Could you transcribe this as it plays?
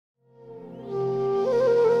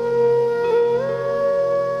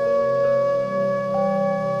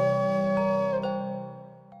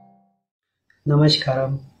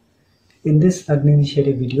Namaskaram. In this Agni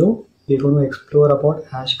Series video, we are going to explore about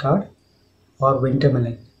Ash Gourd or winter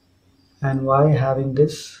melon and why having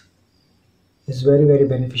this is very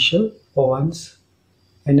beneficial for one's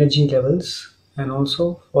energy levels and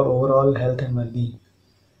also for overall health and well-being.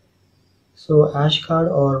 So Ash Gourd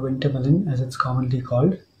or winter melon, as it's commonly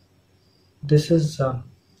called, this is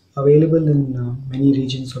available in many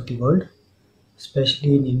regions of the world,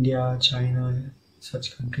 especially in India, China,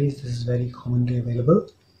 such countries. This is very commonly available.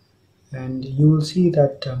 And you will see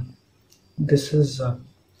that this is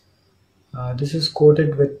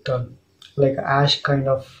coated with like ash kind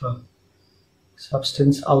of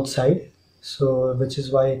substance outside, so which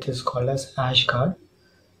is why it is called as Ash Gourd.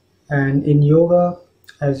 And in yoga,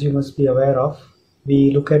 as you must be aware of,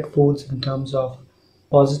 we look at foods in terms of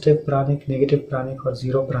positive pranic, negative pranic, or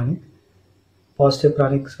zero pranic. Positive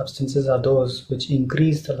pranic substances are those which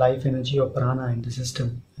increase the life energy or prana in the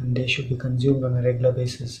system, and they should be consumed on a regular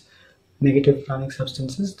basis. Negative pranic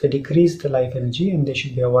substances, they decrease the life energy and they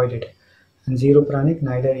should be avoided. And zero pranic,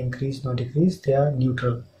 neither increase nor decrease, they are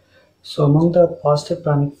neutral. So among the positive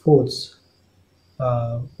pranic foods,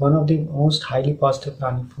 one of the most highly positive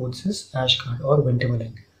pranic foods is Ash Gourd or winter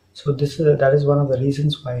melon. So that is one of the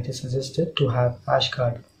reasons why it is suggested to have Ash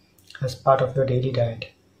Gourd as part of your daily diet.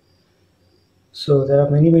 So there are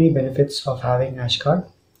many benefits of having Ash Gourd.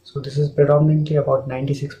 So this is predominantly about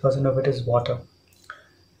 96% of it is water.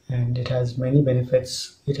 And it has many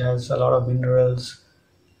benefits. It has a lot of minerals,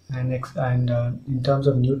 and in terms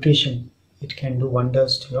of nutrition, it can do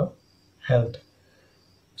wonders to your health.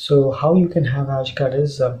 So how you can have Ash Gourd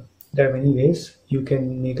is there are many ways. You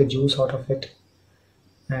can make a juice out of it,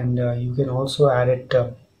 and you can also add it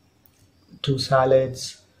to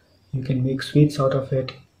salads. You can make sweets out of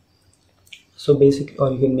it. So basically,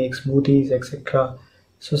 or you can make smoothies, etc.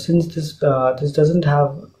 So since this doesn't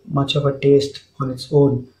have much of a taste on its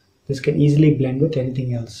own, this can easily blend with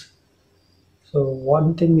anything else. So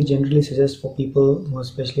one thing we generally suggest for people,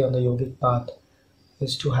 especially on the yogic path,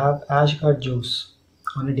 is to have Ash Gourd juice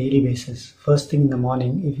on a daily basis. First thing in the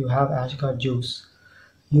morning, if you have Ash Gourd juice,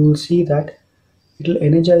 you will see that it will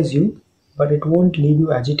energize you, but it won't leave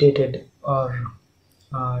you agitated or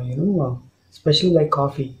especially like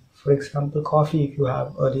coffee. For example, coffee, if you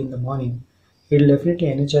have early in the morning, it will definitely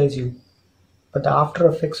energize you. But the after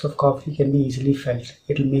effects of coffee can be easily felt.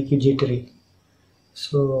 It will make you jittery.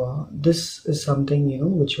 So this is something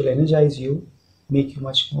which will energize you, make you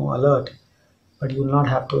much more alert, but you will not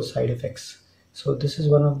have those side effects. So this is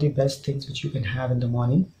one of the best things which you can have in the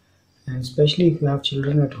morning, and especially if you have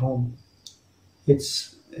children at home,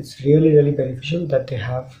 it's really beneficial that they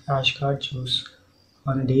have Ash Gourd juice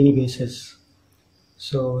on a daily basis.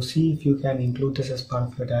 So see if you can include this as part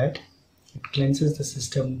of your diet. It cleanses the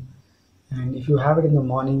system. And if you have it in the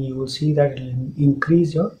morning, you will see that it will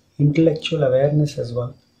increase your intellectual awareness as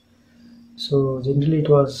well. So generally it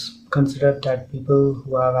was considered that people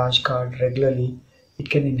who have Ash Gourd regularly, it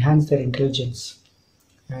can enhance their intelligence.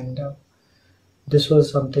 And this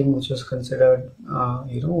was something which was considered,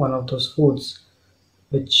 one of those foods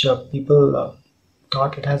which people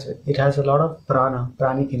thought it has a lot of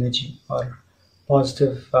pranic energy or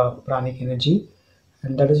positive pranic energy.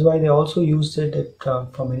 And that is why they also used it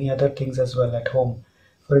for many other things as well at home.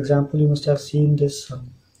 For example, you must have seen this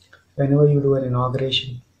whenever you do an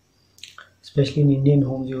inauguration. Especially in Indian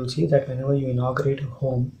homes, you will see that whenever you inaugurate a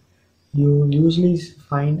home, you will usually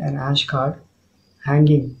find an Ash Gourd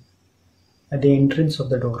hanging at the entrance of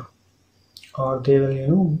the door. Or they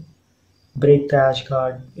will, break the Ash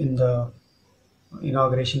Gourd in the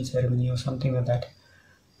inauguration ceremony or something like that.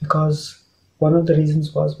 Because one of the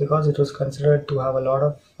reasons was because it was considered to have a lot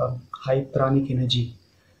of high pranic energy,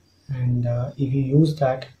 and if you use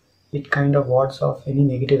that, it kind of wards off any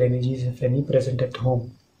negative energies, if any, present at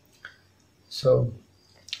home. So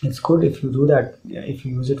it's good if you do that, if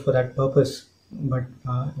you use it for that purpose, but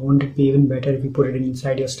won't it be even better if you put it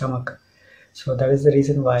inside your stomach? So that is the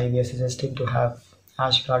reason why we are suggesting to have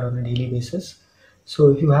Ash Gourd on a daily basis. So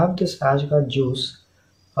if you have this Ash Gourd juice,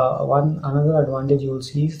 another advantage you will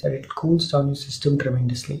see is that it cools down your system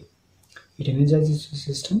tremendously. It energizes your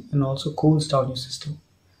system and also cools down your system.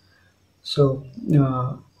 So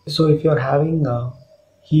if you're having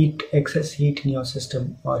excess heat in your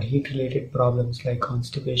system, or heat related problems like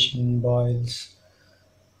constipation, boils,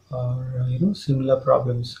 or similar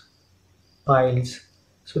problems, piles,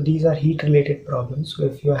 so these are heat related problems. So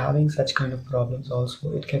if you're having such kind of problems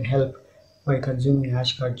also, it can help by consuming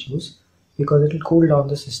Ash Gourd juice, because it will cool down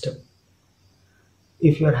the system.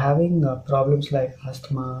 If you're having problems like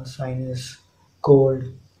asthma, sinus, cold,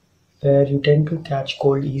 where you tend to catch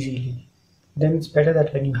cold easily, then it's better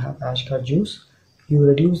that when you have Ash Gourd juice, you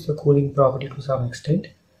reduce the cooling property to some extent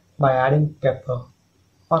by adding pepper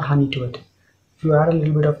or honey to it. If you add a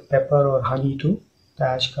little bit of pepper or honey to the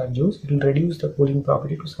Ash Gourd juice, it will reduce the cooling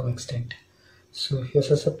property to some extent. So if you're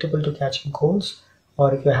susceptible to catching colds,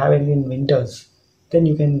 or if you're having it in winters, then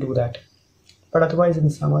you can do that. But otherwise in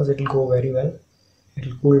summers it will go very well. It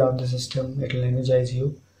will cool down the system, it will energize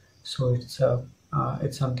you. So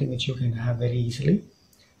it's something which you can have very easily.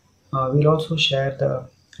 We'll also share the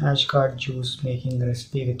Ash Gourd juice making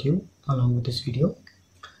recipe with you along with this video,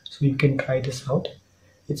 so you can try this out.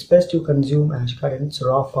 It's best you consume Ash Gourd in its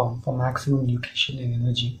raw form for maximum nutrition and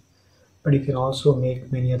energy, but you can also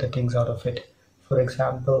make many other things out of it. For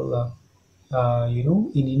example,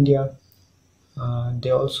 in India,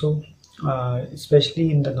 they also,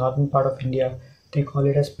 especially in the northern part of India, they call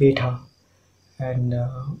it as petha, and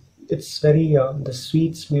it's very the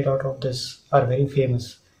sweets made out of this are very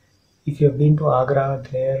famous. If you have been to Agra,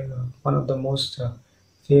 there one of the most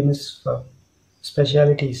famous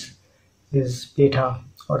specialities is petha,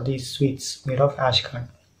 or these sweets made of Ash Gourd.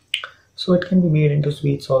 So it can be made into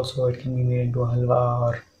sweets also, it can be made into a halwa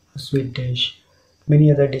or a sweet dish.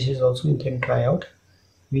 Many other dishes also you can try out.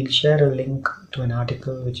 We'll share a link to an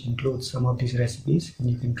article which includes some of these recipes and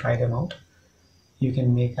you can try them out. You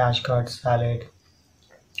can make Ash Gourd salad.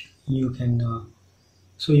 You can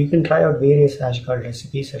try out various Ash Gourd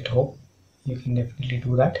recipes at home. You can definitely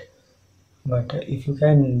do that. But if you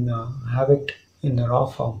can have it in the raw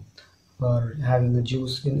form, or having the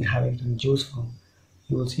juice in juice form,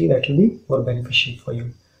 you will see that will be more beneficial for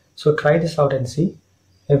you. So try this out and see.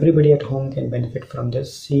 Everybody at home can benefit from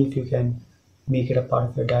this. See if you can make it a part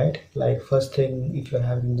of your diet. Like first thing, if you're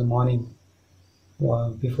having in the morning,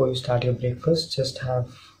 before you start your breakfast, just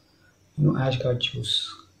have Ash Gourd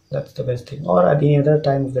juice. That's the best thing. Or at any other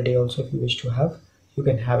time of the day also, if you wish to have, you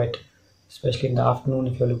can have it. Especially in the afternoon,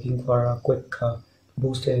 if you're looking for a quick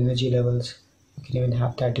boost in energy levels, you can even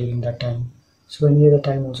have that during that time. So any other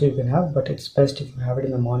time also you can have, but it's best if you have it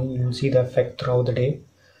in the morning. You will see the effect throughout the day.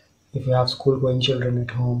 If you have school going children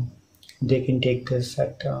at home, they can take this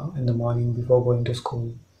in the morning before going to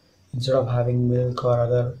school. Instead of having milk or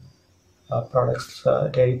other products,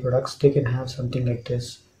 dairy products, they can have something like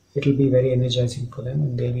this. It will be very energizing for them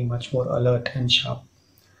and they'll be much more alert and sharp.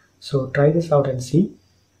 So try this out and see,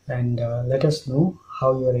 and let us know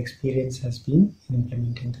how your experience has been in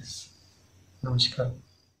implementing this. Namaskar.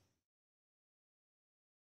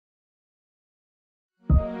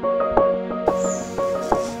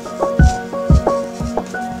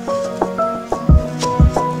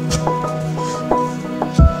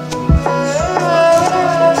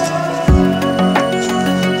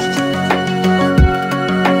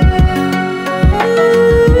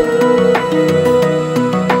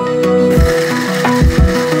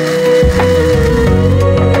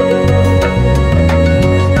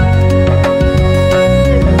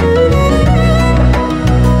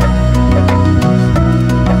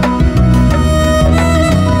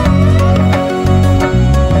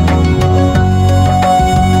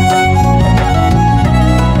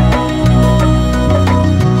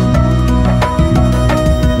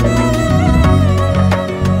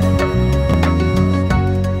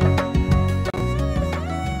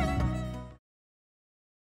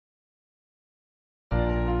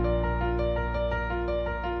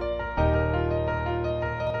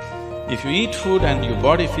 If you eat food and your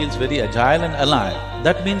body feels very agile and alive,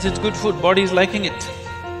 that means it's good food, body is liking it.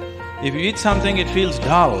 If you eat something, it feels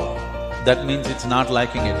dull, that means it's not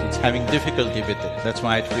liking it, it's having difficulty with it, that's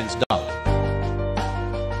why it feels dull.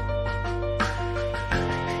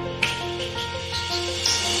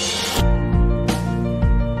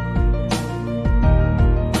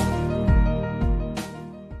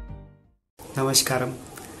 Namaskaram.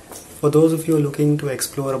 For those of you looking to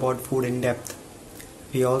explore about food in depth,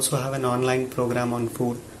 we also have an online program on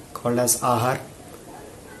food called as Aahar.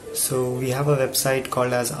 So we have a website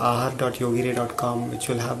called as aahar.yogire.com which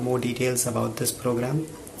will have more details about this program.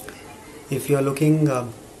 If you are looking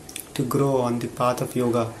to grow on the path of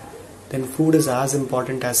yoga, then food is as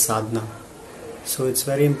important as sadhana. So it's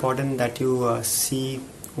very important that you see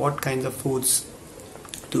what kinds of foods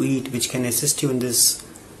to eat which can assist you in this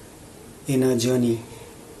inner journey,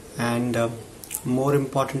 and more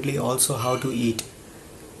importantly also how to eat.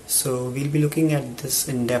 So we'll be looking at this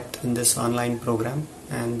in depth in this online program,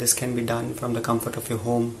 and this can be done from the comfort of your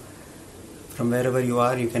home. From wherever you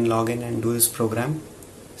are, you can log in and do this program.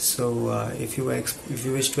 So if you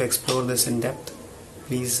wish to explore this in depth,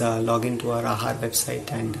 please log into our Aahar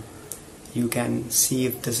website and you can see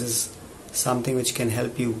if this is something which can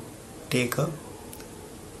help you take a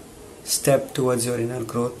step towards your inner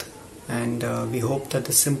growth and we hope that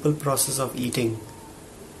the simple process of eating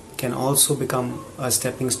can also become a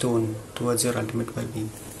stepping stone towards your ultimate well-being.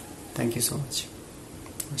 Thank you so much.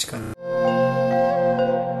 Namaskar.